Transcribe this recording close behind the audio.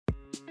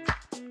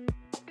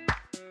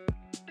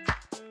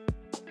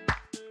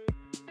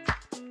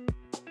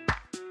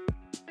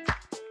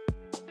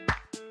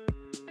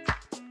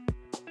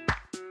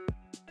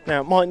Now,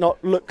 it might not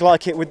look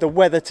like it with the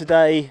weather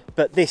today,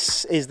 but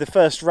this is the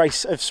first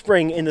race of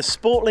spring in the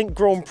Sportlink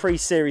Grand Prix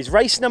Series.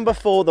 Race number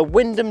 4, the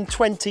Wymondham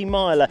 20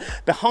 miler.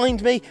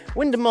 Behind me,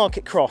 Wymondham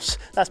Market Cross.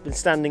 That's been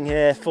standing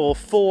here for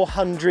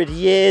 400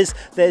 years.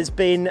 There's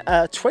been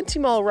a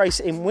 20-mile race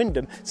in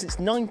Wymondham since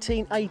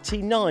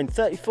 1989,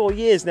 34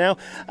 years now,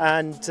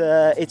 and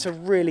it's a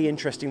really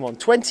interesting one.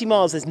 20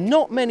 miles, there's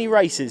not many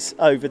races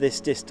over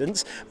this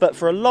distance, but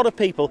for a lot of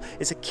people,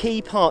 it's a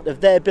key part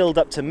of their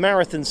build-up to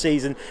marathon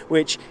season,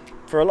 which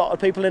for a lot of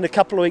people in a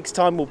couple of weeks'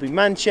 time will be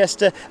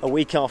Manchester, a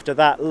week after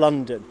that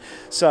London.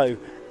 So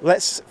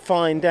let's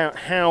find out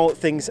how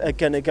things are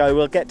going to go.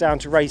 We'll get down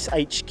to Race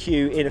HQ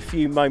in a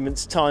few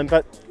moments' time,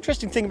 but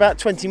interesting thing about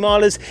 20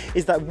 milers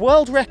is that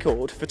world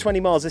record for 20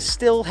 miles is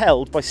still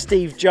held by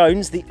Steve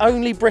Jones, the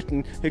only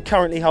Briton who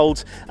currently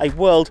holds a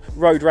world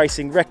road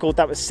racing record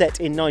that was set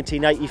in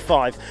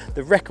 1985.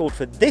 The record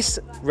for this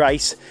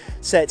race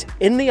set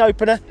in the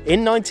opener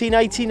in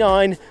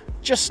 1989,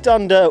 just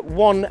under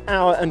 1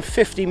 hour and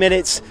 50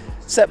 minutes,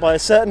 set by a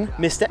certain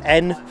Mr.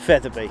 N.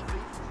 Featherby.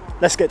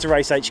 Let's get to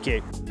Race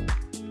HQ.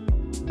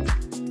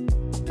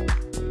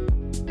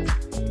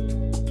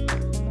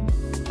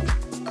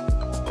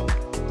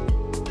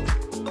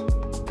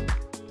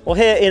 Well,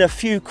 here in a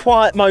few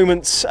quiet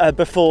moments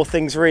before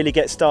things really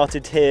get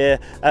started here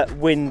at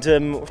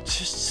Wymondham,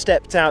 just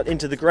stepped out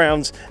into the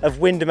grounds of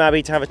Wymondham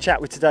Abbey to have a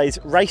chat with today's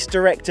race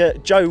director,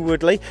 Joe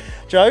Woodley.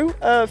 Joe,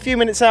 a few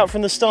minutes out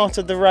from the start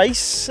of the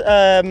race,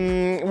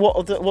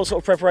 what sort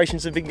of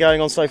preparations have been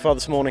going on so far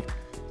this morning?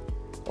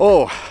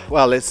 Oh,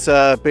 well, it's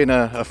been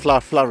a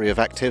flurry of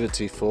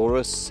activity for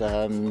us.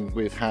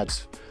 We've had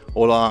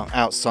all our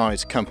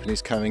outside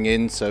companies coming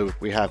in, so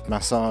we have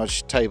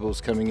massage tables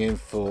coming in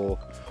for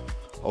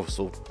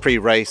obviously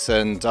pre-race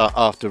and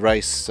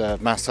after-race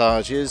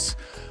massages.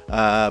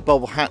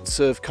 Bobble Hats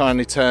have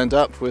kindly turned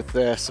up with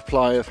their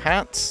supply of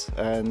hats,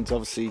 and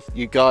obviously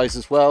you guys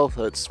as well,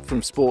 that's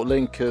from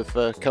Sportlink,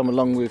 have come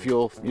along with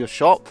your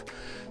shop.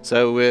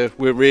 So we're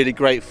really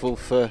grateful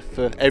for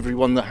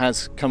everyone that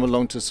has come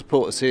along to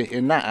support us here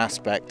in that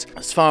aspect.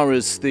 As far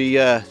as the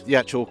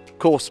actual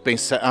course being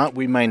set up,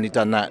 we mainly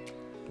done that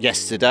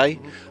yesterday,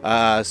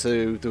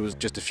 so there was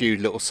just a few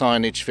little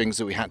signage things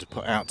that we had to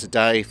put out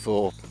today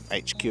for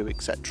HQ,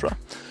 etc.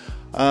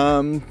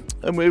 And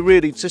we're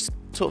really just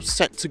sort of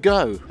set to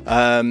go.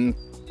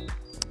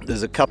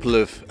 There's a couple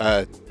of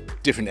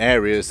different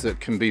areas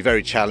that can be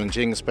very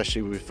challenging,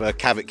 especially with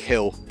Cavic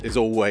Hill is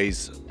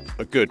always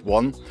a good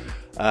one,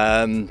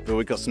 but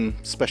we've got some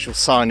special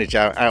signage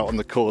out on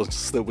the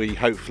course that we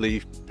hope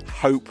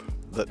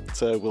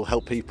that will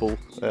help people,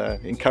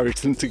 encourage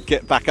them to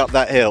get back up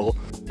that hill.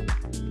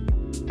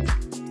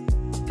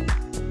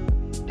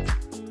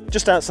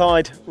 Just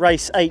outside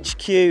Race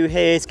HQ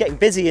here, it's getting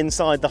busy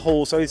inside the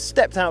hall, so we've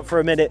stepped out for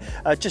a minute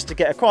just to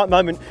get a quiet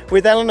moment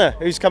with Eleanor,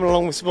 who's coming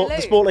along with the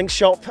Sportlink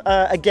shop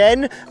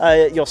again.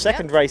 Your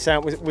second race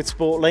out with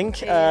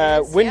Sportlink,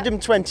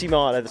 Wymondham 20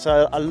 miler,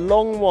 so a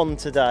long one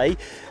today.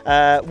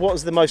 What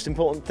was the most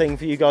important thing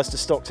for you guys to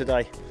stock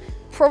today?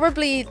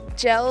 Probably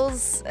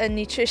gels and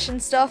nutrition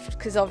stuff,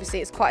 because obviously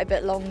it's quite a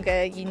bit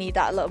longer, you need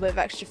that little bit of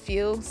extra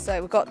fuel.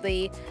 So we've got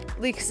the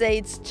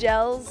Lucasades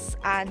gels,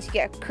 and you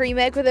get a cream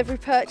egg with every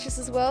purchase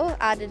as well,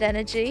 added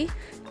energy.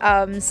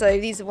 So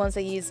these are ones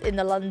I use in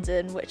the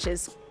London, which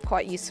is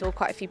quite useful.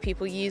 Quite a few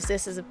people use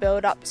this as a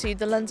build up to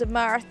the London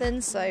Marathon,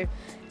 so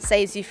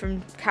saves you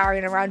from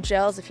carrying around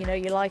gels if you know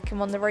you like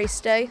them on the race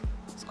day.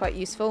 It's quite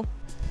useful.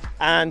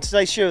 And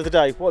today's shoe of the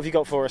day, what have you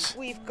got for us?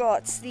 We've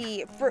got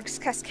the Brooks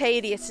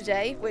Cascadia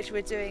today, which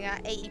we're doing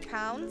at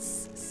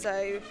 £80.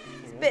 So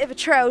it's a bit of a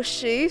trail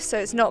shoe, so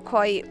it's not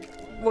quite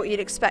what you'd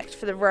expect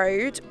for the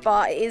road,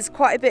 but it is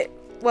quite a bit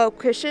well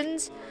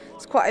cushioned.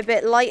 It's quite a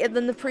bit lighter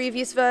than the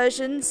previous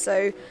version,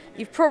 so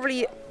you've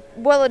probably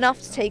well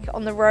enough to take it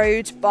on the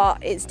road,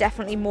 but it's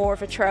definitely more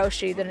of a trail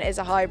shoe than it is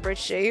a hybrid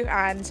shoe.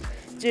 And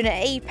doing it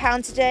at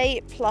 £80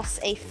 today, plus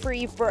a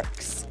free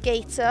Brooks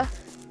Gator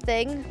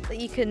thing that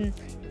you can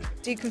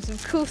do some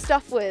cool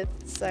stuff with,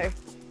 so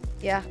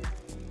yeah.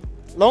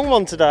 Long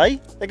one today.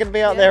 They're going to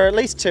be out there at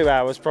least 2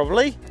 hours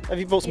probably. Have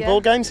you bought some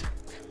board games?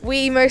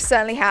 We most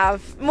certainly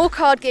have. More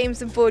card games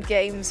than board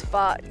games,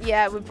 but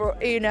yeah, we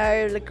brought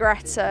Uno,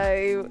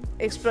 Ligretto,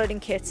 Exploding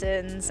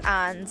Kittens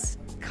and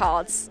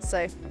cards,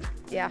 so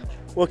yeah.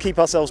 We'll keep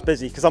ourselves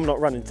busy because I'm not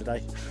running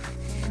today.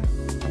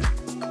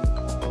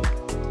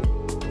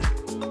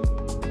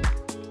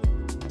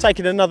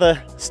 Taking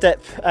another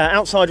step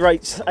outside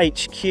Race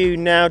HQ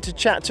now to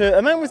chat to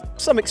a man with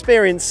some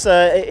experience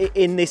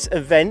in this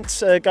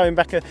event, going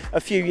back a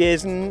few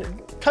years, and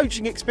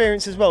coaching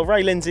experience as well.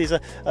 Ray Lindsay's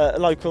a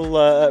local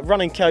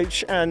running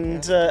coach,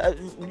 and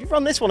you've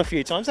run this one a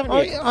few times, haven't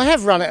you? I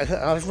have run it.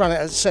 I've run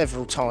it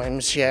several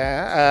times.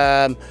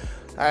 Yeah.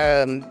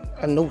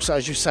 And also,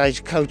 as you say,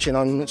 coaching,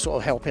 I'm sort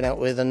of helping out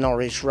with the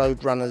Norwich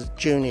Roadrunners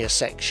Junior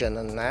section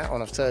and that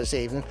on a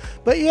Thursday evening.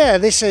 But yeah,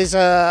 this is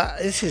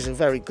a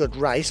very good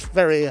race,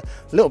 a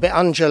little bit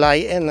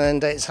undulating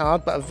and it's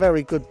hard, but a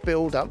very good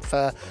build-up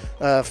for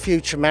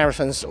future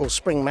marathons or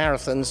spring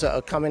marathons that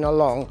are coming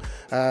along.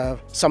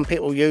 Some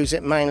people use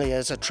it mainly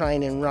as a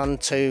training run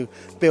to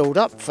build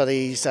up for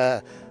these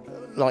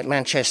like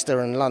Manchester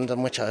and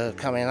London, which are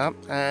coming up,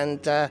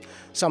 and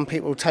some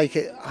people take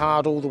it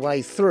hard all the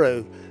way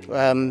through.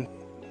 You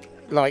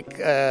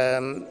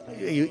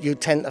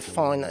tend to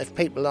find that if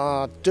people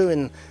are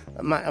doing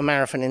a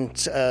marathon in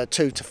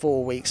 2 to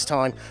 4 weeks'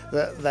 time,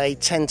 that they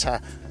tend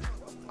to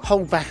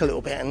hold back a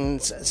little bit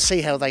and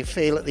see how they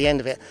feel at the end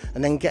of it,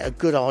 and then get a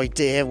good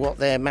idea what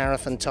their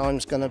marathon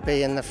time's going to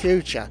be in the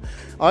future.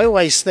 I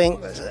always think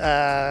with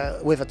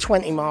a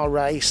 20-mile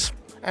race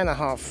and a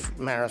half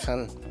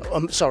marathon,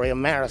 a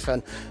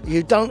marathon,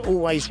 you don't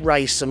always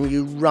race them,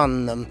 you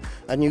run them,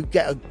 and you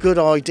get a good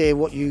idea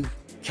what you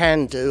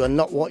can do and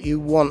not what you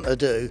want to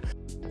do.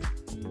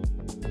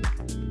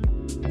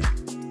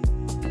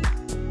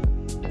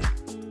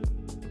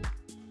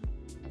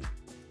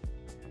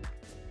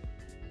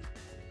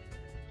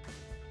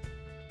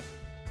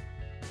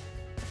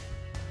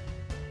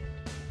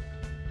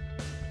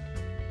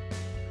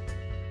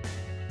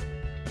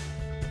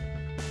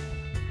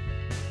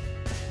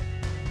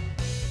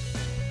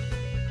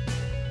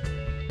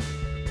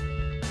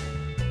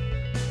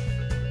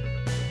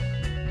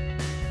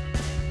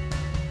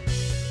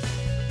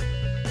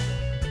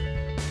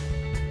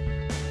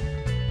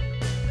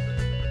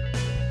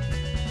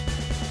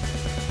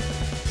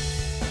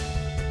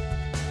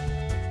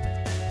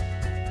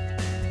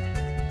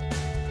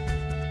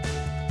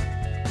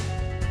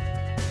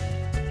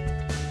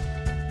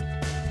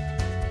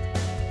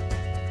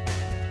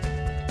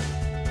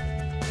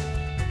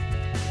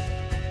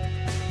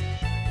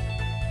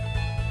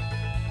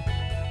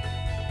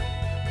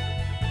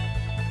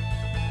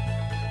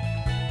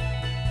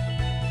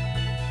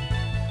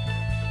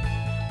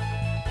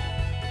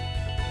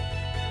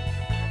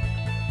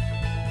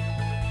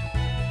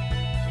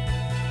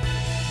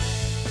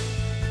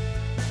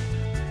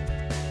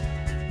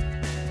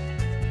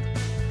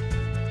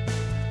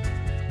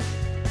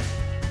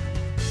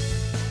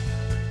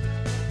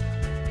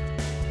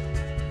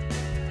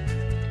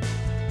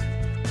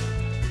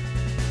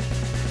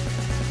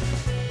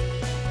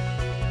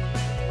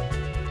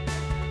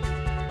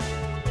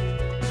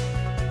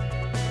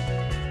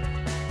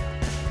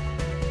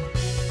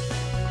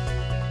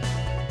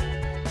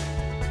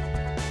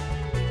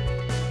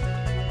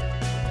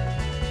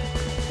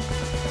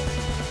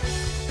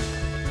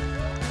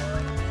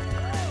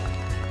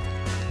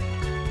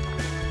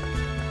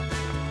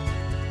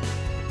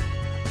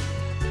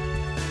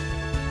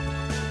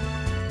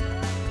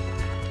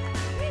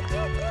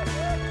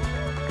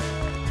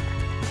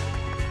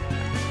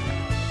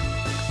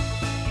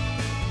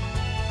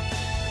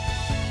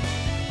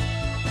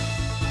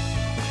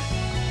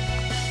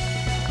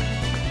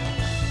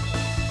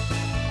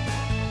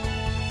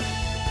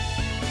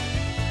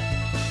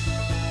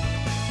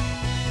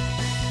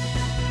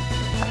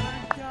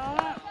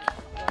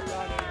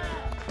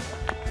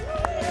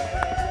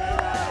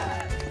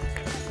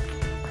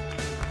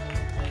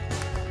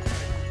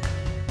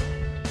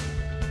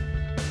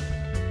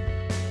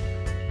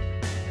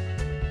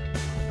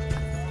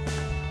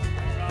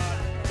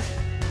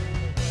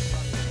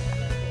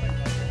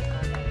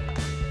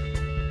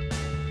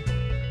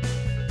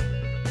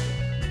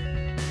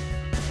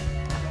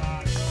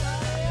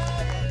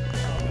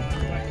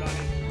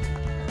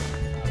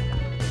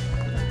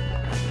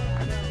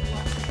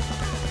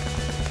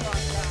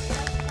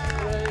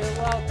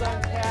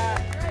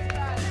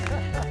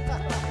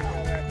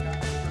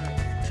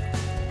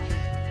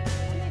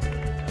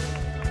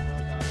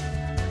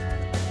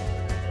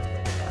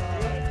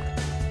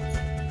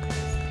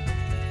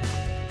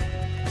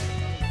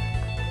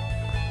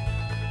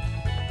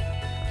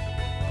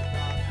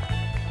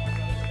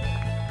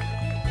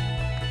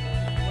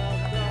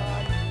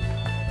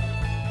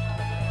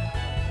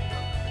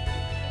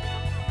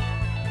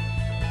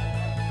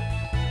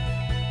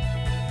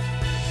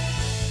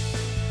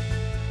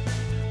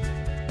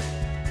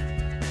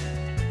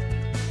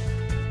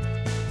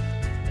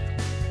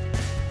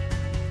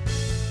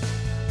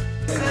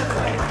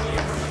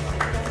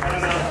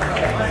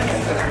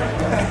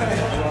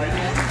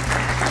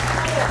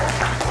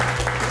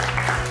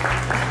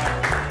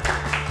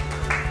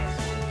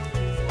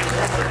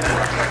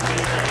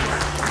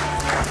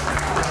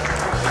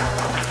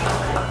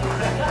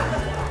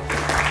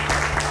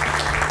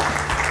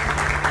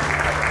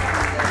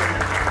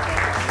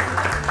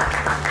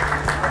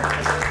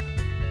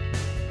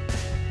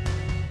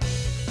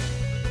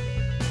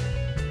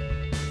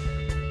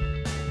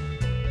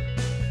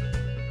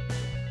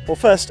 Well,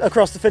 first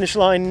across the finish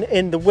line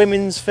in the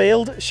women's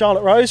field,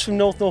 Charlotte Rose from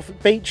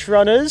Norfolk Beach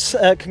Runners.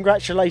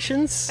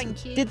 Congratulations.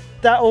 Thank you. Did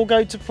that all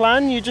go to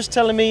plan? You're just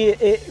telling me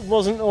it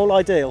wasn't all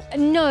ideal.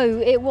 No,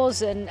 it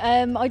wasn't.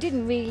 I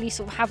didn't really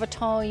sort of have a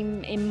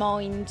time in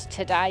mind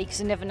today because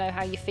I never know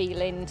how you're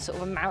feeling, sort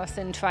of a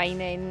marathon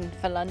training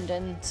for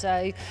London.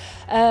 So,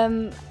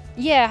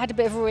 yeah, I had a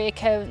bit of a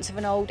reoccurrence of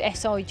an old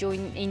SI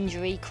joint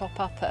injury crop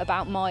up at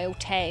about mile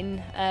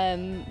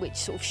 10, which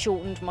sort of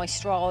shortened my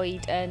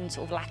stride and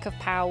sort of lack of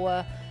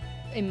power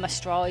in my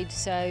stride.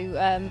 So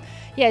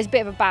yeah, it's a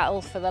bit of a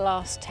battle for the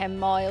last 10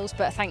 miles,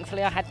 but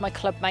thankfully I had my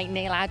clubmate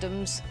Neil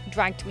Adams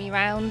dragged me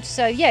round.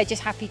 So yeah,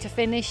 just happy to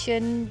finish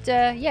and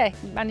yeah,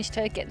 managed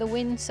to get the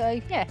win.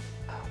 So yeah.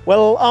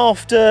 Well,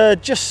 after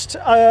just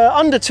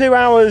under 2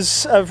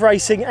 hours of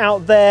racing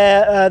out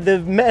there, the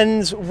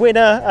men's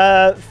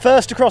winner,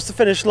 first across the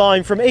finish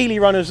line from Ely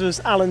Runners was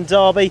Alan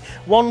Darby,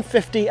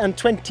 1:50 and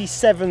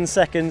 27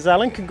 seconds.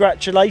 Alan,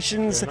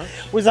 congratulations.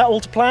 Was that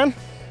all to plan?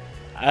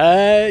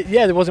 Yeah,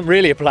 there wasn't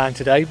really a plan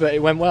today, but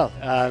it went well.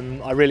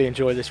 I really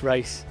enjoy this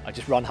race. I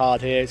just run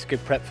hard here. It's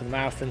good prep for the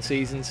marathon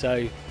season,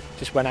 so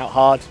just went out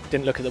hard,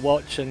 didn't look at the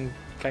watch and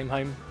came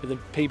home with a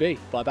PB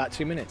by about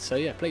 2 minutes. So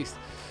yeah, pleased.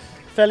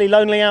 Fairly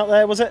lonely out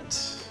there, was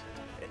it?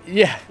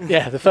 Yeah,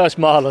 the first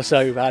mile or so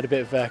I had a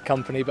bit of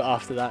company, but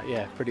after that,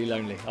 yeah, pretty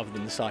lonely, other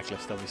than the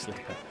cyclist, obviously.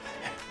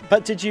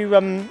 But did you,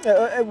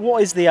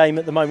 what is the aim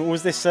at the moment?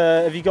 Was this,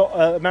 have you got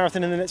a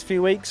marathon in the next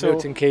few weeks?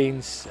 Milton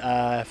Keynes,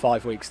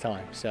 5 weeks'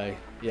 time, so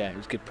yeah, it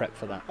was good prep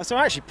for that. So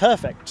actually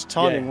perfect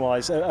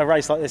timing-wise, a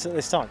race like this at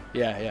this time.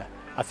 Yeah.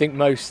 I think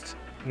most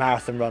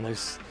marathon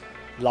runners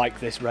like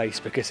this race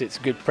because it's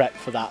good prep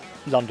for that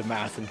London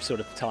Marathon sort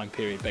of time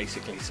period,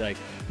 basically. So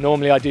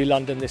normally I do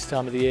London this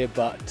time of the year,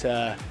 but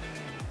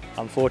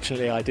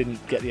unfortunately I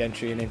didn't get the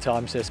entry in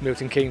time, so it's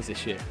Milton Keynes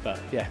this year. But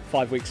yeah,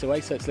 5 weeks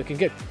away, so it's looking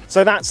good.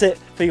 So that's it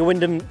for your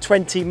Wymondham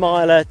 20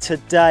 miler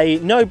today.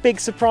 No big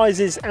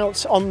surprises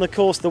out on the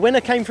course. The winner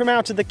came from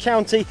out of the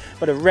county,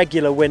 but a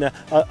regular winner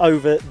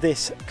over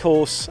this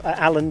course,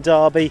 Alan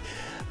Darby.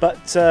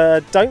 But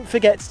don't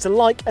forget to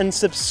like and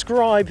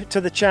subscribe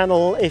to the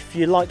channel if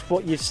you liked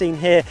what you've seen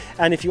here.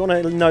 And if you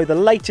want to know the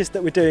latest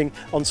that we're doing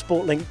on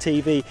Sportlink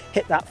TV,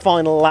 hit that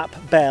final lap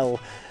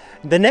bell.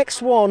 The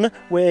next one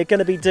we're going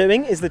to be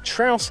doing is the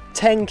Trowse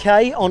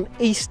 10K on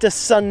Easter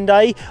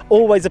Sunday.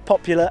 Always a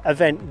popular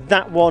event,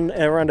 that one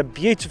around a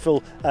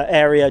beautiful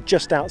area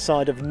just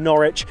outside of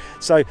Norwich.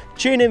 So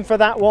tune in for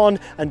that one,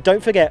 and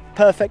don't forget,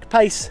 perfect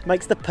pace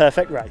makes the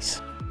perfect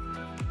race.